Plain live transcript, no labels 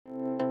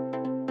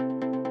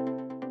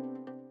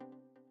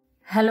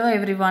Hello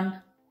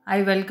everyone,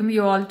 I welcome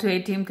you all to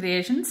ATM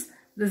Creations.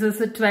 This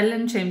is a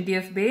 12-inch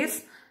MDF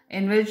base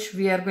in which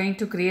we are going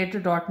to create a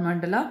dot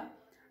mandala.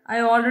 I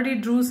already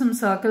drew some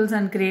circles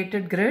and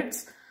created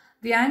grids.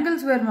 The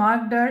angles were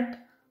marked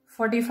at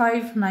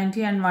 45,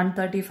 90 and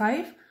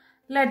 135.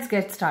 Let's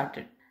get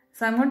started.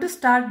 So I'm going to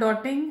start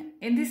dotting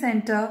in the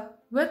center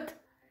with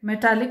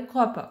metallic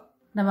copper.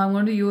 Now I'm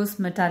going to use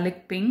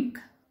metallic pink.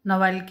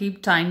 Now I'll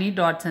keep tiny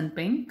dots in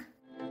pink.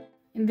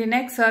 In the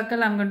next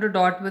circle, I'm going to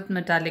dot with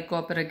metallic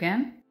copper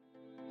again.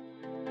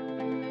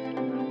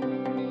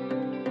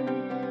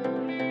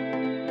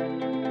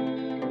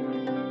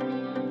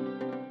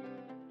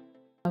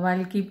 Now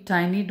I'll keep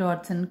tiny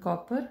dots in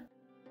copper.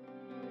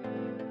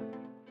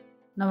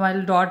 Now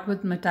I'll dot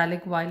with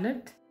metallic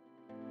violet.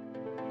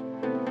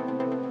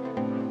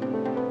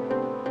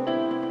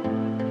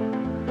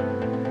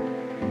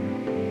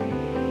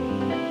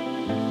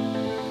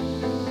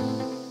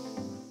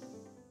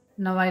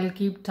 Now I'll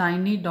keep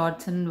tiny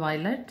dots in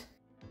violet.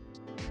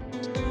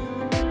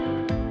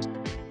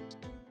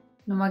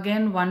 Now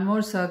again one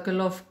more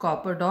circle of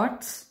copper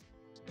dots.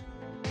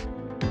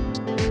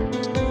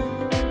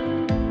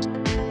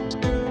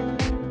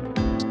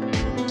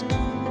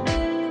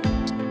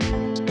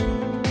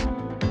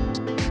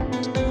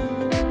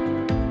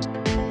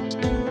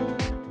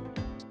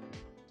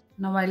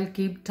 Now I'll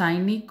keep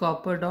tiny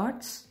copper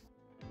dots.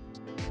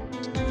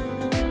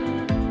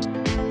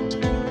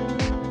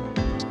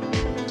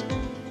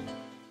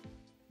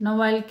 Now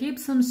I'll keep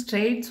some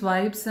straight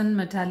swipes in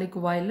metallic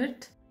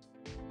violet.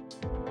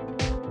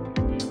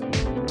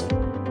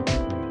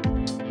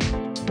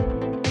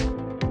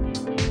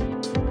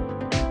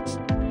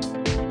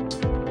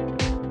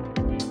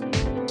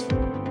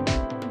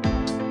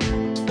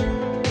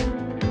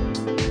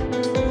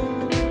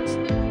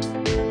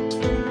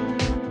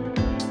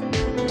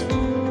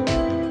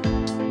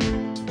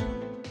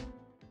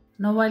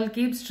 Now I'll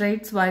keep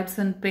straight swipes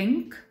in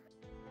pink.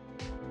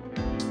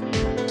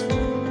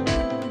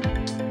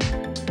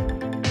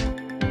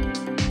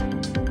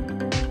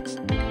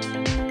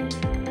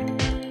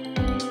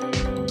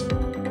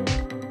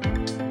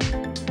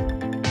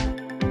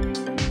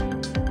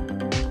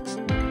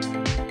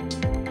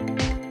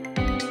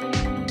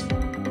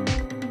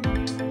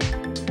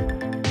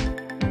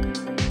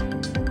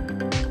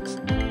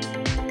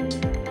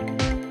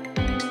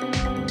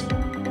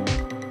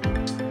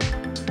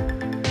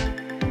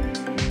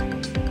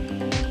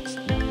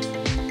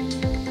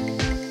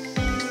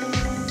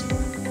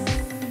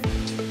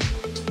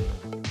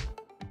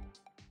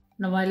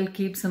 Now I'll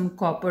keep some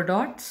copper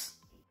dots.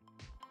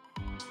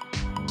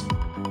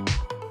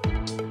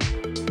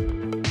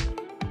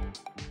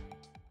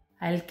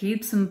 I'll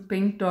keep some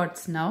pink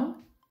dots now.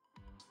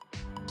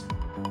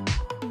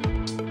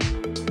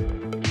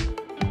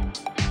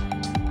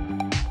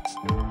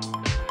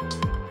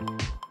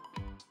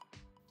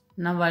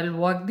 Now I'll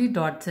work the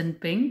dots in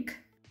pink.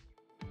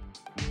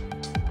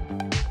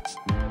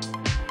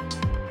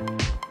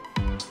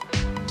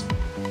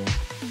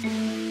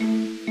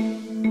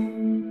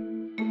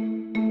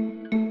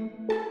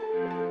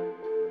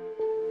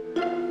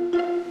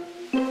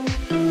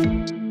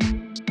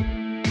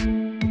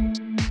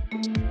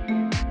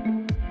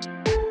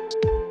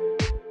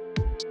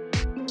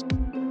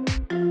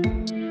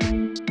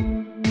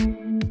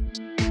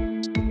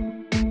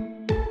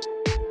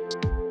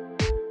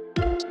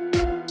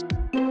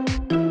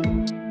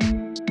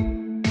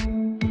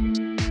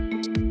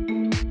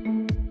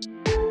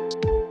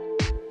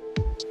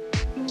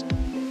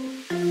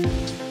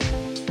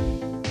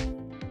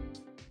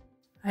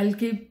 I'll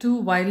keep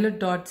two violet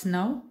dots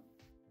now.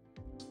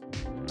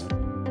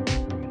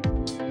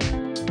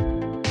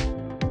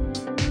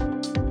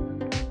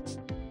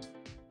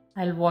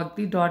 I'll work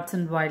the dots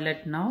in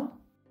violet now.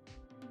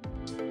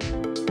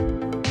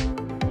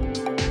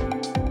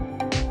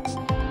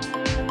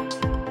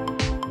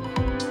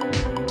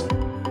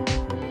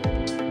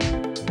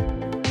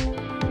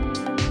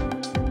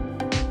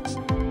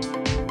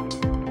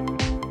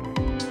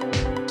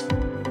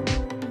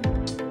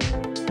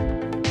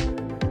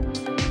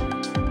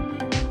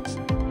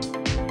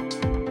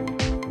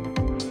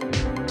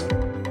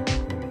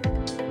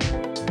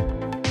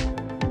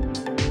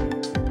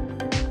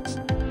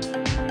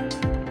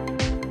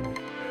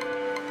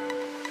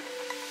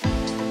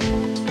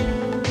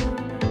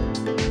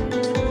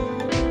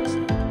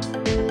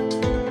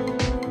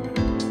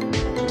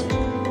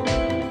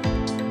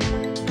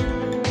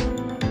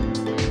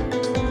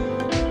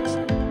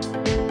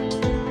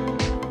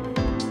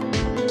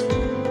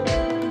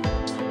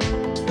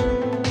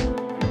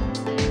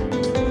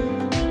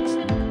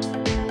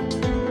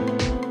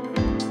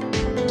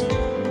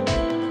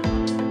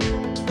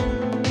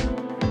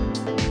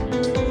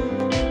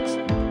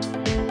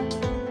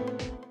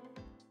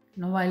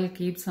 Now I'll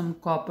keep some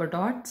copper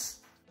dots.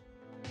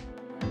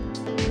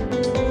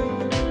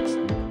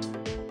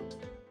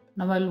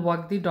 Now I'll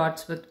work the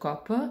dots with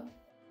copper.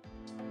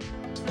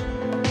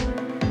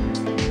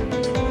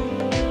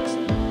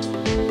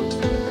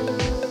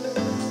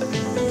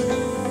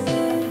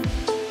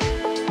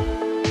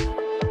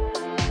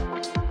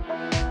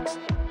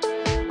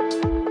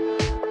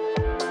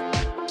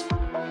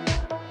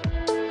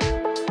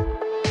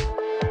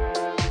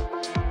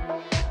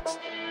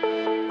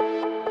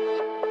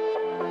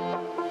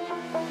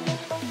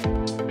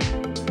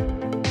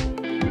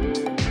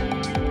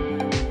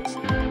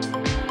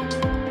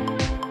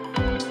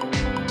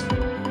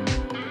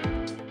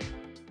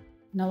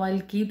 I'll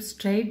keep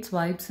straight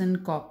swipes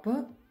in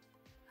copper.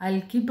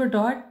 I'll keep a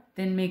dot,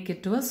 then make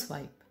it to a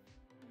swipe.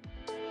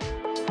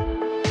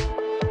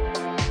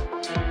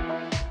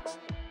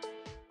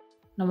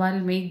 Now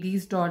I'll make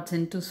these dots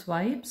into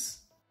swipes.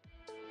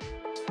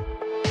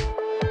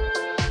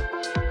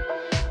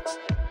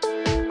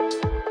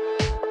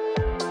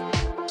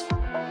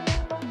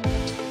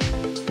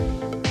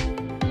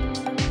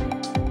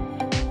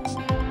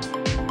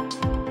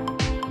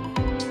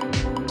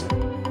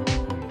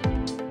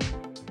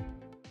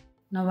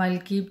 Now I'll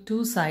keep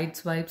 2 side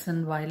swipes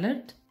in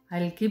violet.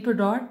 I'll keep a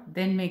dot,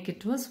 then make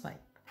it to a swipe.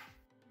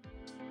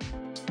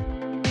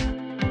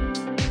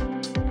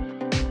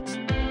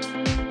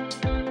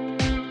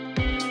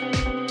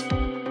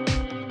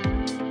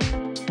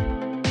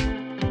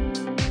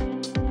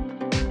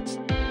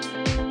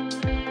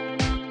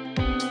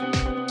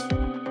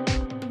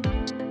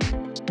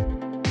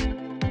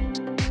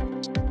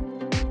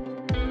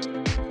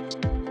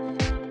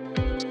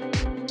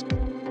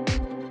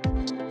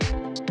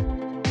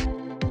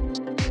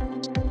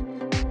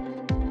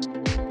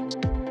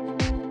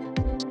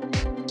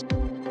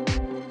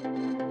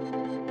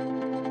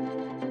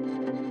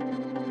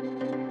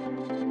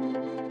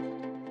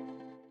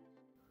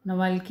 Now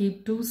I'll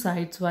keep 2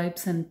 side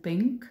swipes in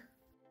pink.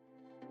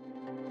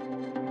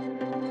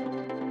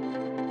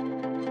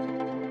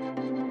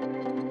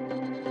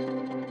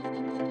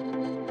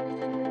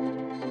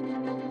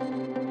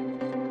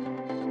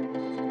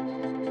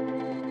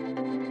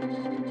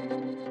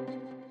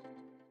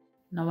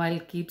 Now I'll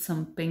keep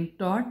some pink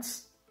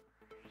dots.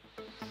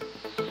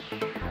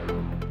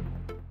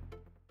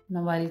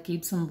 Now I'll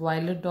keep some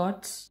violet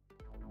dots.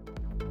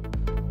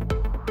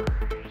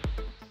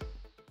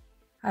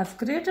 I've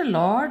created a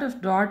lot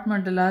of dot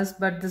mandalas,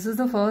 but this is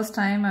the first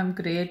time I'm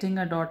creating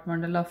a dot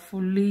mandala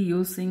fully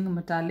using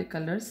metallic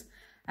colors.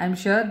 I'm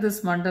sure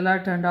this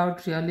mandala turned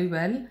out really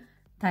well.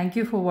 Thank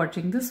you for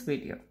watching this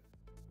video.